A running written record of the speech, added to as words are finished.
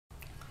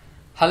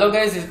Hello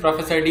guys, this is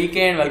Professor DK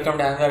and welcome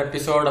to another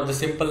episode of the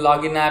simple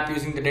login app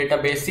using the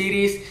database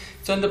series.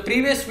 So in the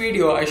previous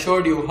video I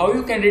showed you how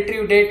you can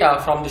retrieve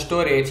data from the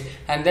storage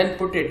and then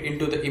put it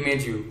into the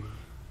image view.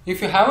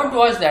 If you haven't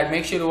watched that,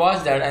 make sure you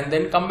watch that and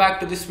then come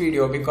back to this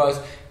video, because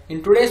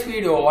in today's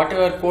video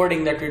whatever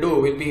coding that we do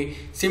will be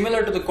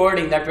similar to the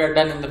coding that we have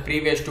done in the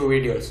previous two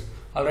videos.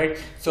 Alright,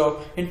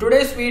 so in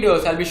today's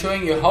videos I'll be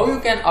showing you how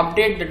you can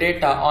update the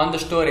data on the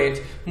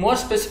storage, more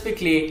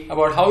specifically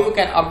about how you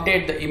can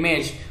update the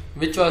image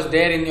which was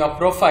there in your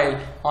profile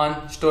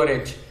on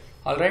storage.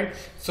 Alright,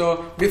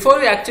 so before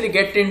we actually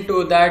get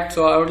into that,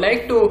 so I would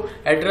like to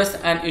address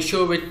an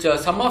issue which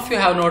some of you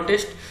have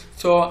noticed.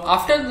 So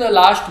after the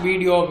last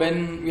video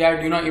when we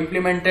had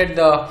implemented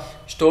the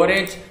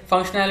storage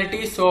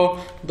functionality, so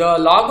the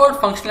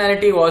logout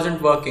functionality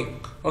wasn't working.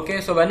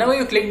 Okay, so whenever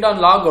you clicked on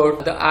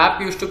logout, the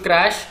app used to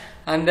crash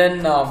and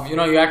then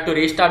you had to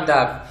restart the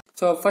app.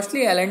 So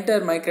firstly I'll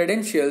enter my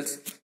credentials.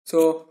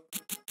 So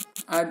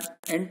I'd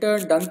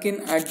entered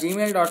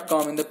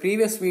duncan@gmail.com in the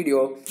previous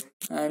video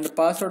and the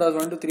password was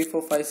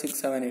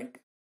 12345678.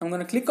 I'm going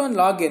to click on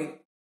login,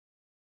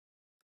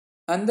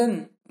 and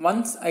then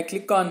once I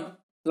click on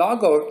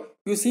logout,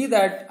 you see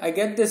that I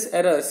get this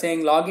error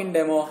saying login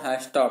demo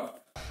has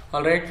stopped.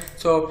 Alright,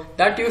 so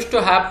that used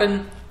to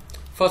happen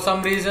for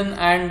some reason,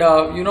 and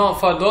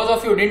for those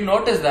of you who didn't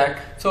notice that,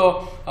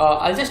 so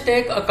I'll just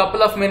take a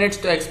couple of minutes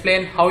to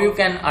explain how you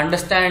can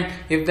understand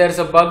if there's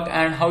a bug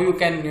and how you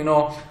can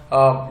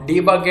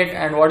debug it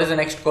and what is the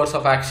next course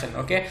of action.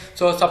 Okay,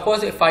 so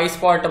suppose if I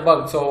spot a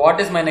bug, so what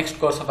is my next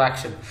course of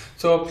action?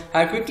 So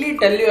I'll quickly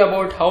tell you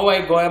about how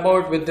I go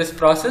about with this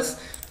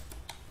process.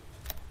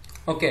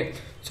 Okay,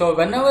 so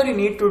whenever you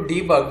need to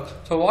debug,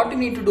 so what you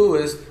need to do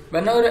is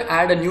whenever you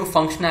add a new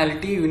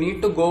functionality, you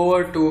need to go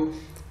over to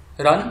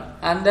run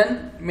and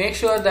then make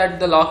sure that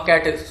the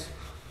logcat is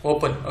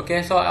open.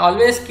 Okay, so I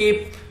always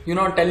keep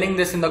telling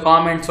this in the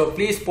comments, so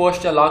please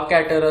post a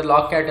logcat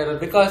error,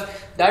 because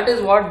that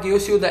is what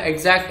gives you the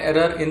exact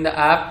error in the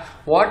app.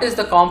 What is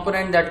the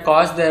component that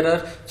caused the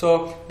error?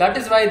 So that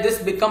is why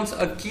this becomes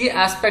a key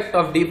aspect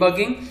of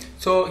debugging.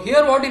 So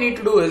here what you need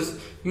to do is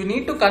you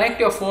need to connect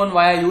your phone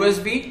via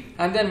USB,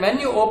 and then when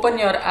you open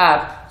your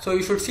app, so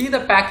you should see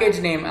the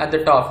package name at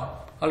the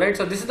top. Alright,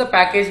 so this is the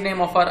package name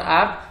of our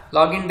app,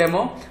 login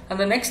demo, and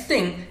the next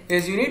thing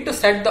is you need to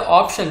set the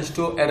options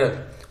to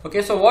error.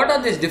 Okay, so what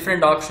are these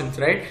different options,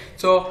 right?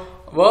 So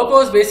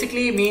verbose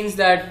basically means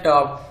that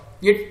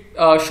it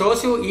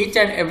shows you each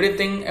and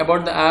everything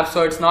about the app.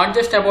 So it's not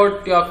just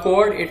about your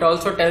code, it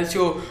also tells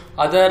you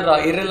other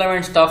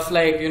irrelevant stuff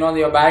like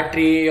your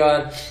battery,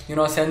 your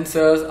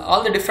sensors,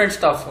 all the different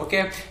stuff.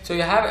 Okay, so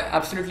you have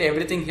absolutely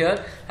everything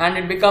here, and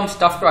it becomes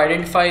tough to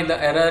identify the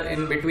error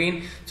in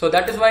between. So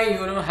that is why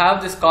you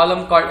have this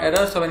column called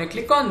error. So when you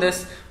click on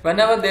this,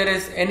 whenever there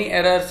is any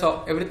error,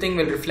 so everything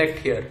will reflect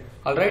here.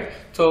 Alright,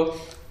 so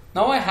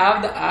now I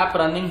have the app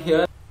running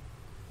here.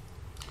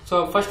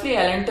 So firstly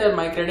I'll enter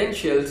my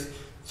credentials.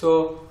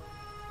 So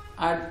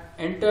I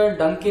entered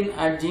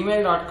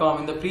duncan@gmail.com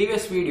in the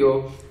previous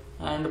video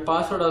and the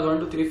password was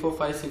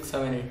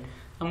 12345678.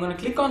 I'm going to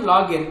click on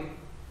login,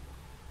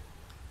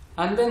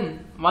 and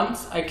then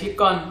once I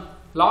click on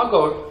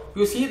logout,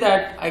 you see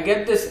that I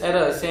get this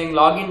error saying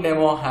login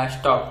demo has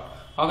stopped.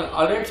 Okay,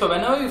 alright, so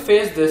whenever you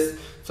face this,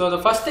 so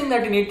the first thing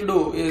that you need to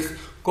do is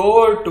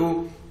go over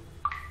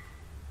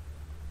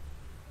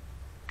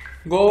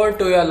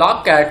to your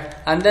logcat,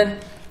 and then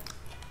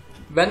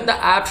when the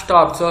app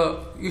stopped,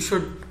 so you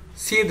should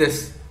see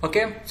this.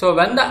 Okay, so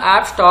when the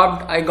app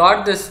stopped, I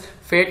got this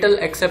fatal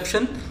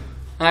exception,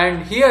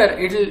 and here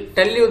it will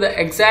tell you the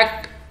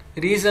exact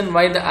reason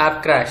why the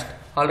app crashed.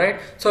 Alright,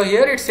 so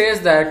here it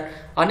says that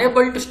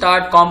unable to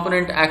start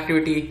component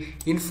activity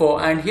info,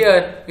 and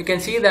here you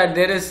can see that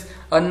there is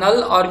a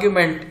null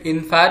argument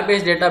in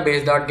Firebase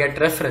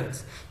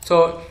database.getReference.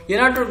 So you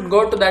have to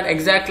go to that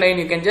exact line.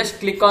 You can just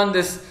click on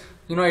this,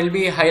 it will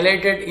be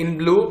highlighted in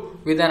blue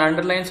with an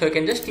underline, so you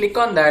can just click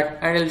on that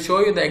and it will show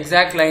you the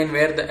exact line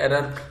where the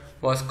error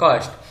was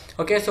caused.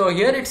 Okay, so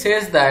here it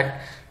says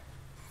that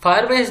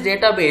Firebase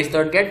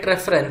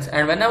database.getReference,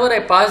 and whenever I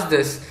pass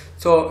this,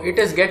 so it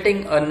is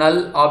getting a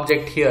null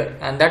object here,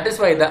 and that is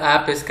why the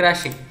app is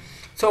crashing.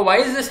 So why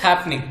is this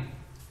happening?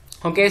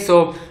 Okay,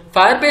 so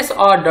Firebase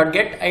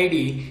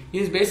or.getID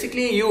is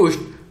basically used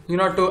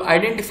to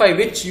identify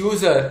which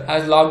user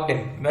has logged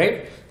in,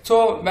 right?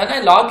 So when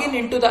I log in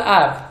into the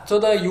app, so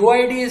the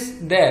UID is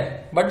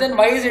there, but then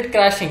why is it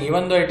crashing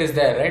even though it is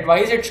there, right? Why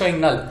is it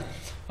showing null?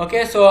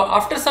 Okay, so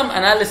after some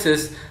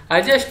analysis,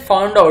 I just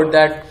found out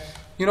that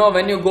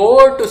when you go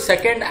over to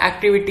second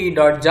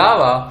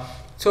activity.java,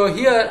 so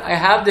here I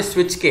have the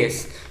switch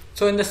case.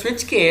 So in the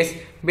switch case,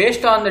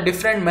 based on the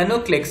different menu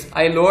clicks,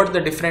 I load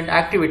the different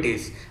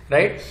activities,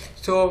 right?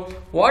 So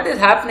what is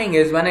happening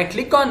is when I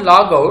click on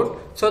logout,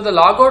 so the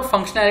logout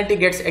functionality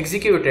gets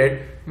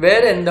executed,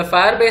 wherein the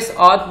Firebase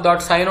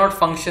auth.signout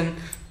function,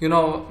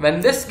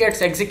 when this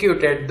gets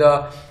executed,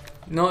 the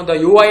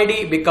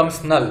UID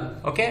becomes null.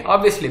 Okay,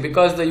 obviously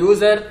because the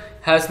user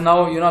has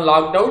now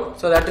logged out,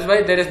 so that is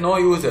why there is no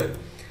user.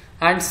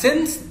 And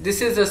since this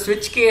is a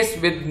switch case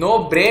with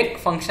no break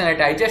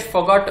functionality, I just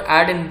forgot to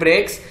add in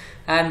breaks,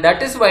 and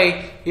that is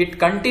why it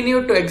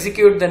continued to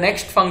execute the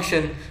next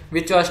function,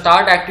 which was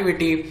start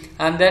activity,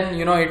 and then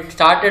it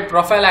started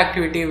profile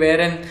activity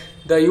wherein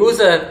the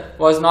user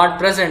was not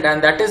present,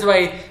 and that is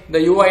why the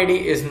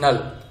UID is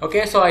null.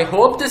 Okay, so I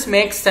hope this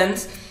makes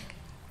sense.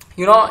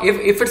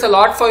 If it's a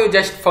lot for you,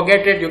 just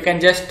forget it. You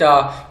can just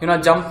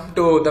jump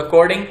to the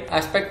coding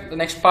aspect, the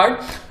next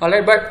part.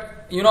 Alright,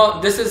 but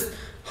this is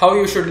how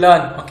you should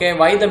learn. Okay,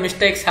 why the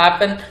mistakes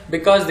happen?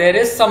 Because there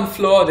is some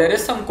flow, there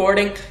is some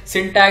coding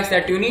syntax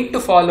that you need to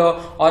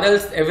follow, or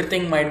else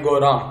everything might go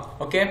wrong.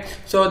 Okay,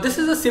 so this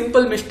is a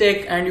simple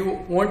mistake and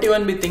you won't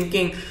even be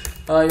thinking,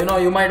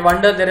 you might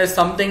wonder there is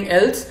something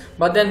else,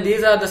 but then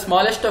these are the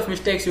smallest of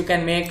mistakes you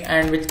can make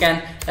and which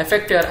can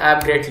affect your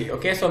app greatly.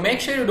 Okay, so make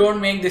sure you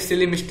don't make these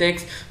silly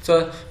mistakes.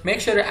 So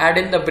make sure you add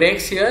in the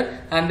breaks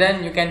here, and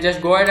then you can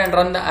just go ahead and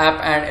run the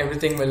app and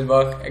everything will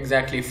work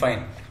exactly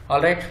fine.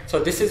 Alright, so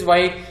this is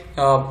why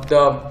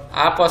the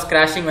app was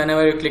crashing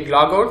whenever you click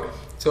logout.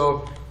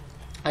 So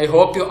I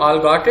hope you all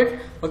got it.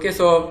 Okay,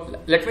 so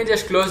let me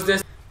just close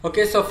this.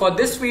 Okay, so for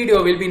this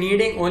video we'll be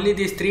needing only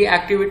these three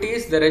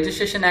activities: the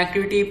registration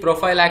activity,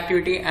 profile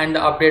activity, and the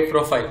update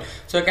profile.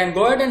 So you can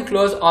go ahead and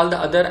close all the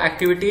other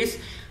activities.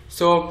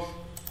 So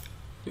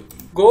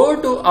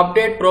go to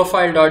update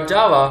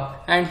profile.java,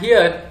 and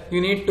here you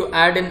need to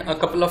add in a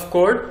couple of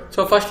code.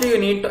 So firstly you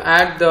need to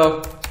add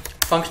the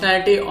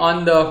functionality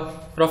on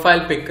the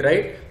profile pic,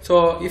 right?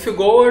 So if you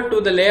go over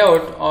to the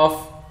layout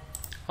of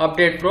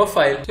update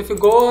profile, so if you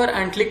go over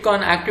and click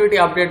on activity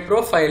update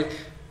profile,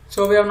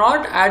 so we have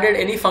not added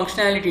any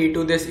functionality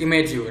to this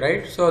image view,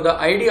 right? So the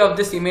ID of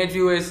this image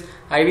view is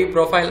IV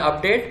profile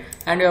update,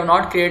 and we have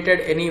not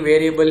created any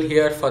variable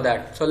here for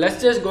that. So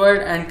let's just go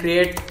ahead and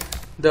create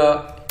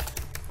the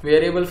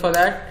variable for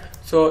that.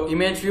 So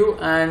image view,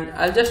 and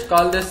I'll just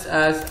call this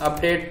as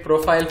update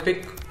profile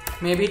pic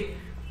maybe.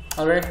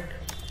 Alright,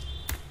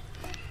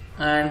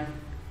 and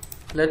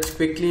let's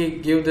quickly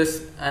give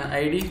this an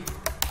ID.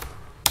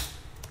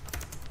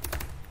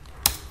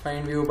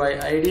 Find view by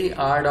ID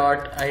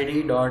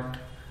r.id.iv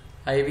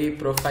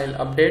profile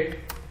update.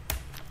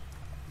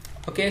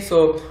 Okay,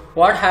 so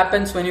what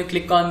happens when you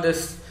click on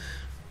this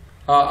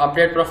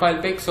update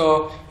profile pic?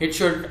 So it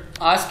should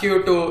ask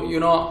you to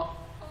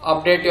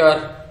update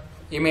your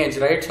image,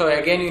 right? So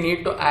again you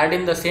need to add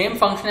in the same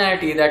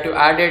functionality that you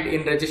added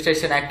in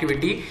registration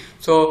activity.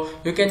 So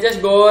you can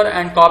just go over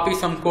and copy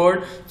some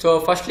code. So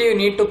firstly you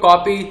need to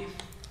copy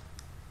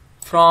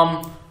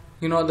from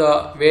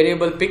the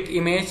variable pic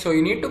image. So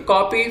you need to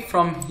copy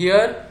from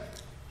here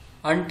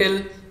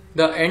until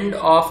the end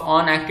of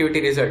on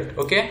activity result,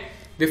 okay,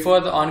 before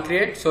the on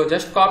create. So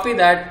just copy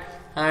that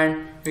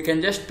and you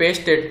can just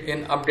paste it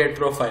in update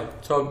profile.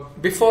 So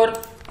before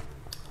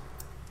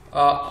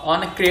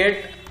on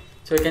create,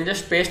 so you can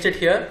just paste it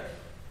here,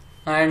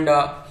 and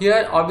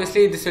here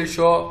obviously this will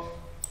show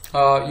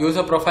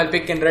user profile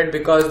pic in red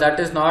because that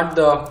is not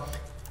the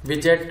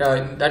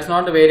widget, that's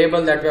not the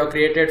variable that we have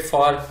created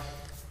for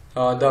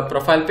the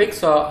profile pic.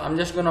 So I'm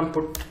just gonna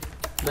put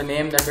the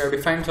name that we have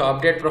defined. So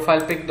update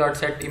profile pic dot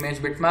set image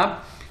bitmap,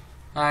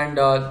 and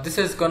this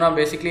is gonna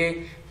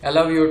basically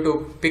allow you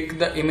to pick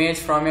the image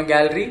from your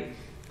gallery.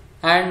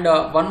 And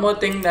one more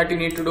thing that you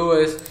need to do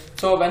is,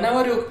 so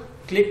whenever you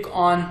click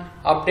on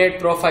update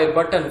profile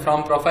button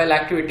from profile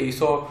activity,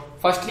 so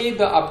firstly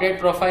the update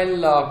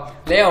profile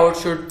layout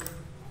should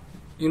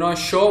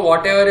show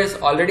whatever is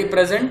already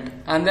present,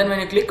 and then when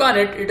you click on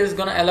it, it is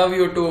gonna allow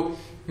you to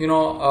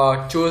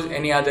choose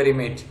any other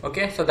image.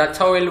 Okay, so that's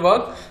how it will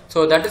work.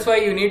 So that is why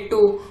you need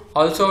to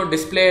also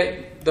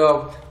display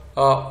the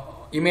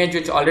image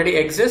which already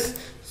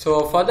exists.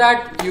 So for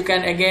that you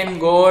can again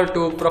go over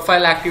to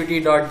profile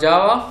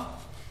activity.java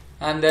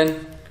and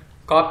then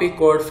copy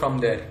code from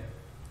there.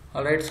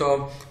 Alright,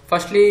 so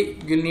firstly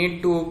you'll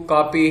need to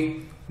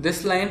copy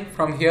this line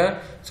from here.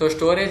 So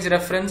storage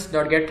reference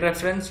dot get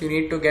reference, you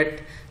need to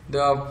get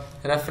the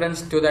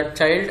reference to that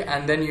child,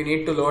 and then you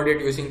need to load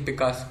it using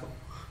Picasso.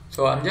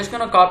 So I'm just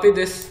gonna copy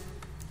this,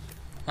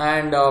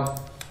 and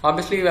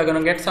obviously we are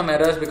gonna get some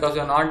errors because we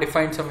have not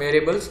defined some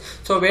variables.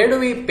 So where do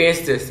we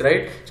paste this,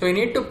 right? So you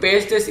need to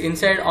paste this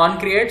inside on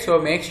create. So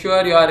make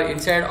sure you are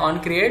inside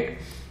on create.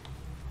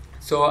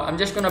 So I'm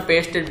just gonna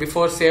paste it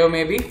before save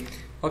maybe.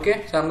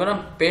 Okay, so I'm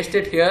gonna paste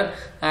it here,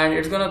 and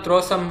it's gonna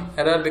throw some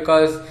error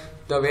because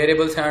the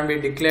variables haven't been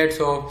declared.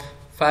 So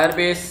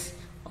Firebase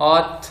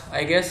auth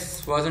I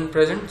guess wasn't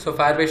present, so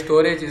Firebase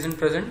storage isn't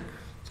present.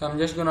 So I'm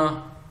just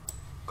gonna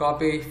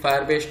copy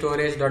Firebase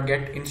storage dot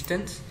get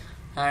instance,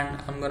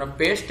 and I'm gonna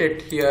paste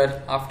it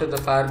here after the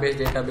Firebase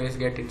database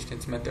get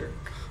instance method.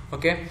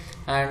 Okay,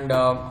 and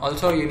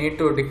also you need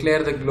to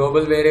declare the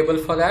global variable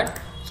for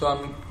that. So I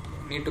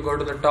need to go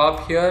to the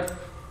top here,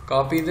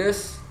 copy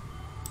this,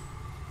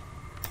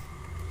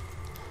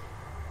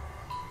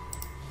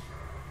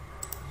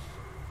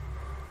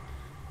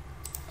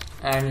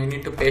 and you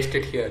need to paste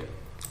it here.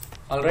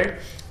 Alright,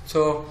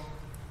 so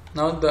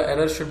now the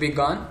error should be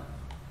gone,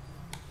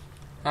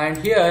 and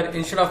here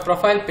instead of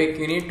profile pic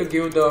you need to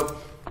give the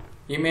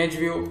image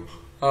view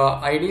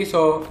ID.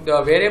 So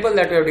the variable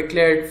that we have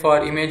declared for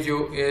image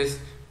view is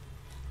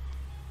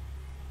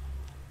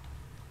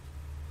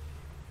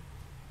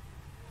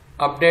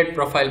update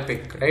profile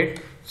pic, right?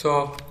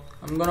 So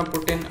I'm gonna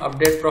put in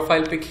update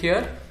profile pic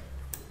here.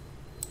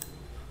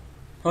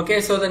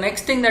 Okay, so the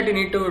next thing that you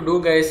need to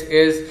do, guys,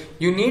 is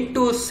you need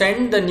to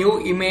send the new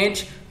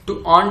image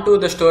onto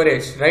the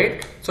storage,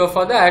 right? So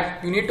for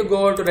that you need to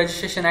go to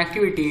registration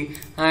activity,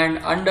 and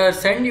under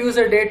send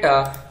user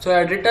data, so I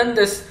had written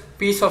this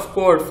piece of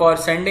code for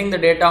sending the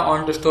data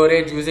onto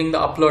storage using the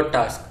upload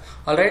task.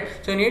 Alright,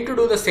 so you need to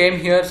do the same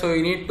here. So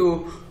you need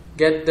to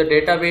get the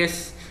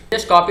database,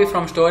 just copy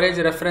from storage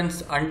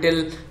reference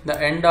until the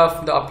end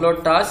of the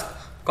upload task,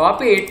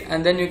 copy it,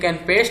 and then you can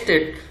paste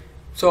it.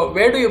 So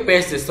where do you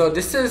paste this? So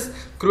this is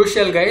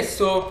crucial, guys.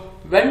 So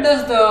when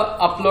does the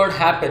upload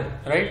happen,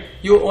 right?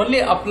 You only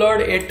upload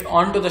it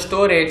onto the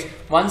storage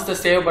once the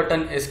save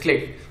button is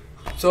clicked.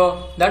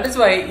 So that is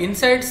why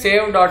inside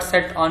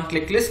save.set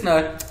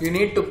Onclicklistener you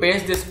need to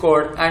paste this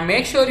code, and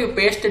make sure you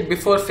paste it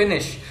before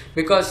finish,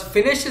 because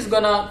finish is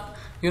gonna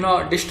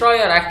destroy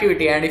your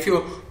activity, and if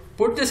you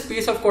put this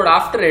piece of code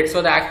after it,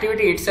 so the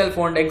activity itself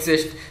won't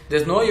exist,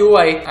 there's no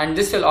UI, and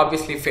this will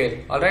obviously fail.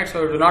 Alright,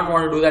 so you do not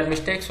want to do that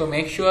mistake. So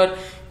make sure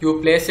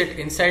you place it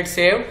inside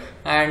save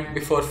and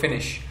before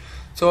finish.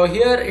 So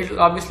here it will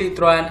obviously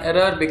throw an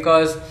error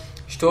because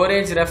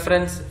storage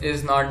reference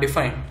is not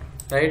defined,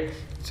 right?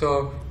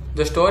 So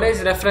the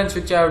storage reference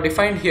which I have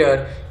defined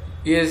here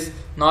is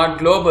not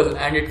global,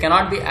 and it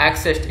cannot be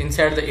accessed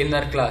inside the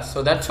inner class.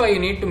 So that's why you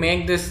need to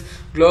make this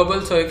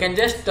global. So you can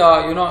just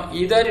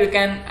either you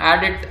can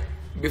add it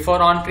before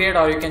onCreate,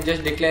 or you can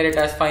just declare it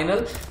as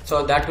final.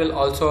 So that will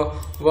also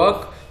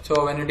work.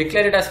 So when you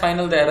declare it as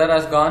final, the error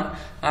has gone,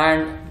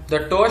 and the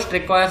toast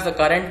requires the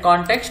current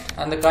context,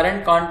 and the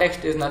current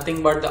context is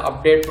nothing but the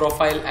update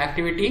profile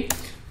activity.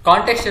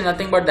 Context is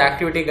nothing but the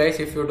activity, guys,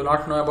 if you do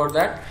not know about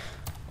that.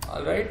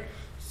 Alright,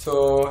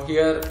 so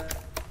here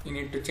you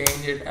need to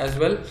change it as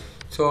well.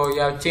 So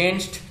you have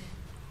changed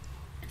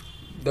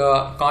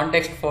the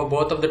context for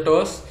both of the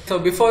toasts. So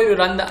before you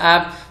run the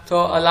app, so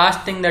a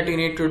last thing that you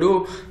need to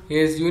do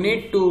is you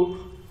need to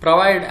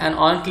provide an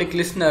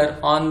Onclicklistener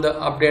on the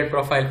update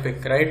profile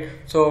pic, right?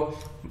 So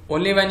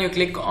only when you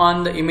click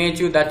on the image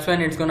view, that's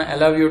when it's going to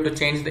allow you to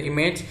change the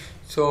image.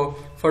 So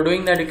for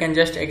doing that, you can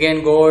just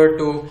again go over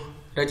to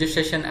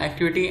registration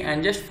activity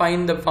and just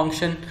find the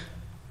function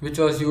which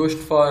was used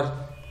for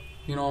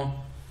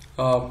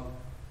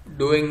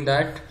doing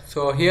that.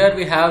 So here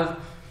we have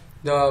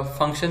the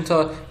function.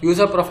 So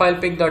user profile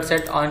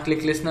pic.set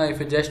Onclicklistener, if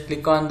you just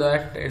click on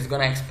that, it's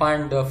gonna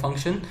expand the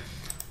function.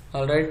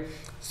 Alright,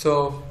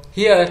 so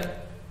here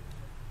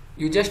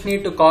you just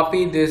need to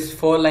copy this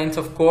 4 lines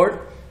of code.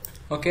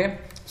 Okay,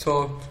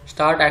 so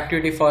start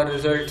activity for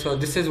result. So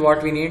this is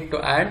what we need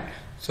to add.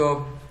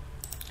 So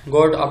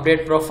go to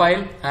update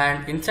profile,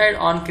 and inside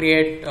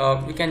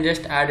onCreate you can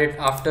just add it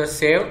after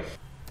save.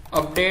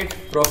 Update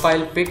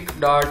profile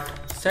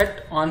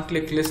pic.set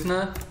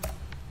Onclicklistener,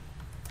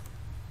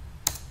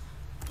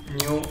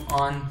 new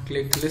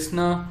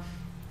Onclicklistener,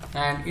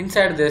 and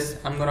inside this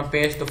I'm gonna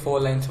paste the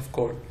 4 lines of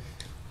code.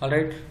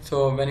 Alright,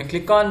 so when you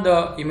click on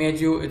the image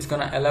view, it's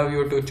gonna allow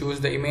you to choose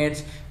the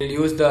image. You'll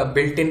use the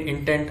built-in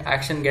intent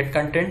action get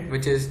content,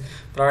 which is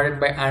provided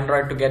by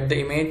Android to get the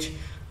image,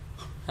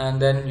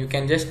 and then you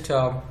can just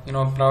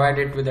provide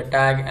it with a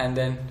tag, and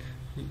then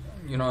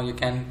you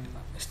can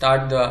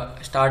start the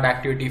start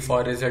activity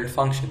for result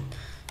function.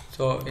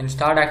 So in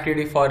start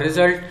activity for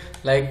result,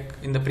 like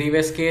in the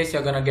previous case,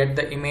 you're gonna get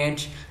the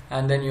image,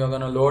 and then you're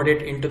gonna load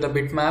it into the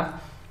bitmap.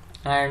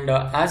 And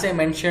as I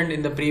mentioned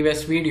in the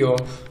previous video,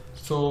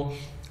 so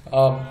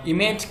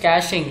image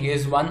caching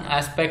is one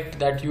aspect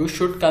that you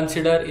should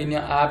consider in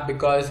your app,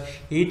 because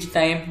each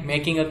time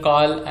making a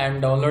call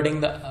and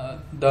downloading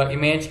the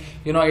image,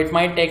 it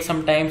might take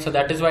some time. So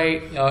that is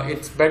why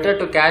it's better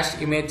to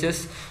cache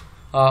images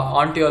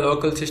onto your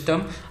local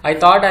system. I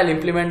thought I'll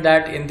implement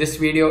that in this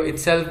video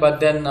itself, but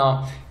then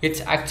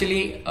it's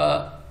actually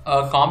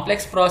a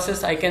complex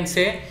process, I can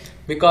say,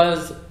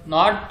 because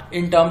not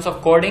in terms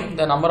of coding,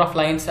 the number of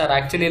lines are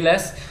actually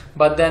less,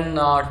 but then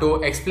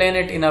to explain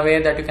it in a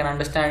way that you can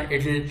understand,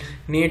 it will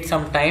need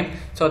some time.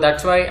 So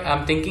that's why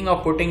I'm thinking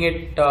of putting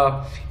it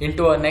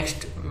into a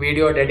next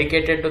video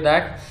dedicated to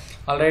that.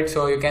 Alright,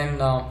 so you can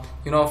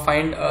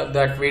find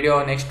that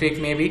video next week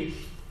maybe.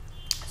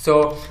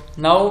 So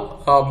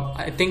now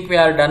I think we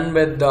are done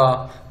with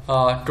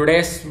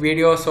today's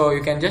video, so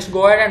you can just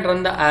go ahead and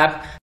run the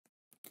app.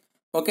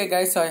 Okay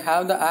guys, so I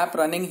have the app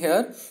running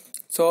here.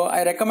 So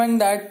I recommend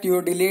that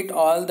you delete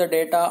all the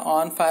data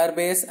on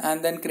Firebase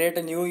and then create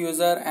a new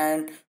user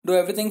and do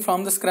everything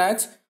from the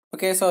scratch.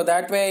 Okay, so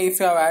that way if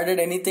you have added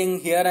anything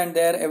here and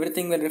there,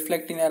 everything will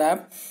reflect in your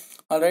app.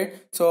 Alright,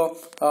 so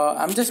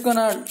I'm just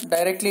gonna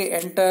directly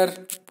enter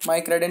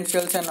my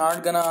credentials and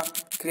not gonna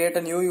create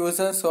a new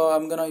user. So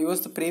I'm gonna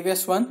use the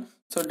previous one.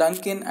 So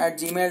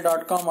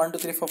duncan@gmail.com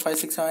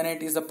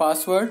 1234567 is the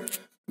password,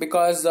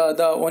 because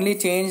the only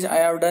change I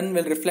have done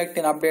will reflect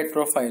in update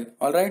profile.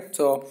 Alright,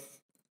 so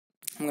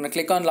I'm going to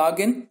click on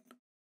login,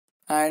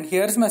 and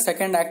here's my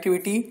second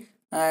activity,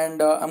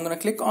 and I'm going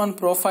to click on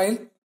profile.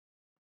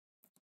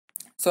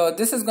 So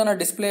this is going to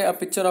display a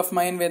picture of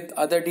mine with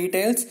other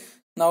details.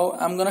 Now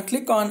I'm going to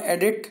click on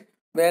edit,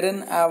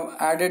 wherein I've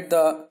added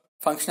the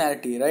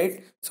functionality,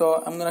 right?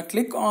 So I'm going to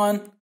click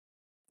on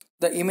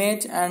the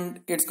image, and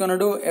it's going to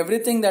do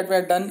everything that we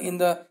have done in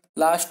the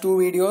last two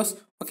videos.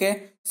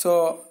 Okay,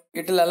 so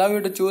it will allow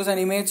you to choose an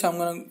image. So I'm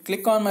going to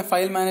click on my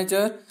file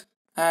manager,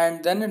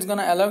 and then it's going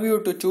to allow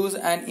you to choose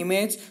an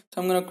image. So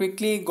I'm going to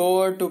quickly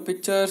go over to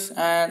pictures,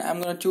 and I'm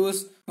going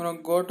to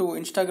go to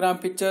Instagram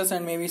pictures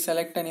and maybe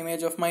select an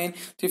image of mine.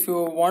 So if you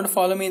want to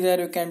follow me there,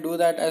 you can do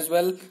that as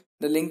well.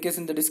 The link is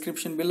in the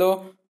description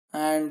below,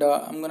 and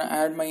I'm going to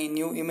add my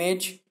new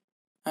image,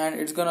 and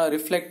it's going to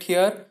reflect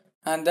here,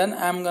 and then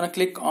I'm going to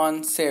click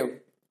on save.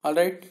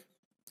 Alright,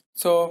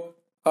 so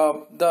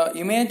the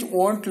image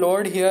won't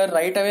load here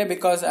right away,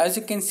 because as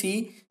you can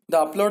see, the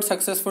upload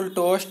successful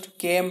toast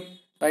came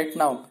right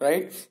now,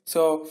 right?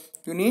 So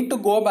you need to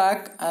go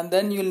back, and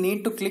then you'll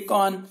need to click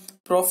on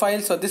profile.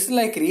 So this is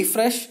like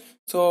refresh.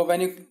 So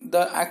when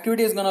the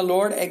activity is gonna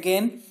load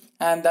again,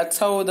 and that's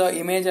how the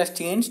image has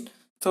changed.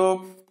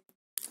 So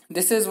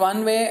this is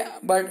one way,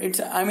 but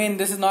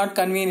this is not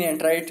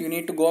convenient, right? You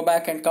need to go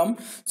back and come.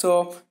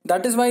 So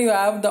that is why you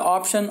have the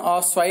option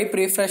of swipe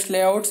refresh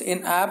layouts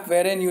in app,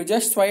 wherein you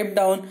just swipe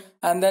down,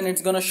 and then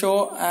it's gonna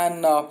show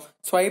an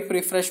swipe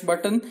refresh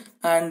button,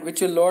 and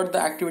which will load the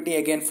activity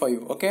again for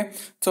you. Okay,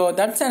 so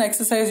that's an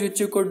exercise which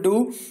you could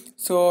do.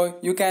 So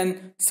you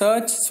can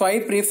search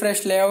swipe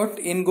refresh layout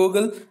in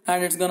Google,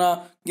 and it's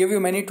gonna give you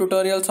many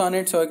tutorials on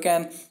it. So you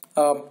can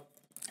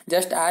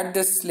just add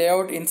this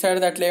layout inside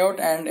that layout,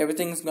 and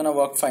everything is gonna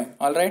work fine.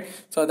 Alright,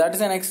 so that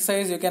is an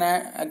exercise you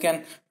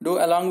can do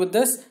along with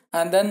this.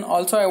 And then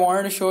also I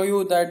wanted to show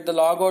you that the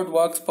logout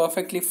works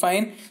perfectly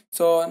fine.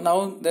 So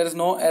now there is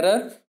no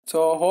error.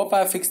 So hope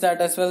I fixed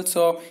that as well.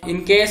 So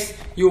in case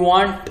you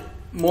want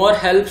more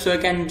help, so you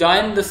can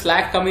join the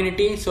Slack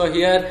community. So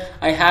here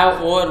I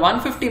have over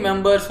 150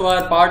 members who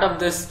are part of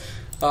this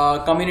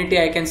community,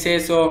 I can say.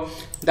 So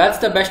that's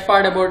the best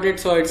part about it.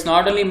 So it's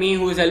not only me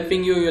who is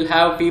helping you, you'll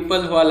have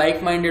people who are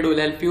like-minded who will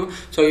help you.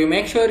 So you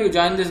make sure you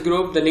join this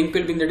group. The link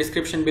will be in the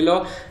description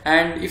below.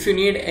 And if you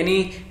need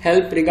any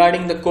help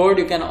regarding the code,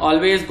 you can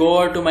always go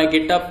over to my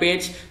GitHub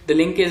page. The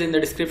link is in the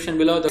description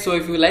below. So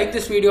if you like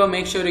this video,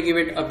 make sure you give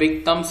it a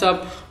big thumbs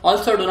up.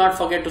 Also, do not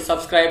forget to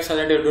subscribe so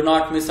that you do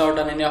not miss out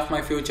on any of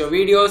my future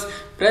videos.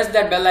 Press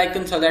that bell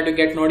icon so that you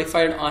get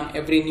notified on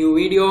every new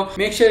video.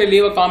 Make sure you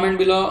leave a comment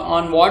below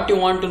on what you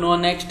want to know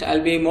next.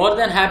 I'll be more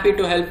than happy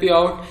to help you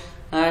out.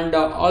 And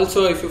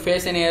also, if you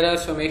face any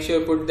errors, so make sure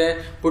you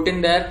put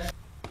in there.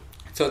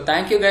 So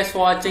thank you guys for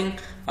watching.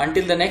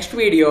 Until the next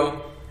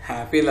video,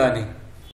 happy learning.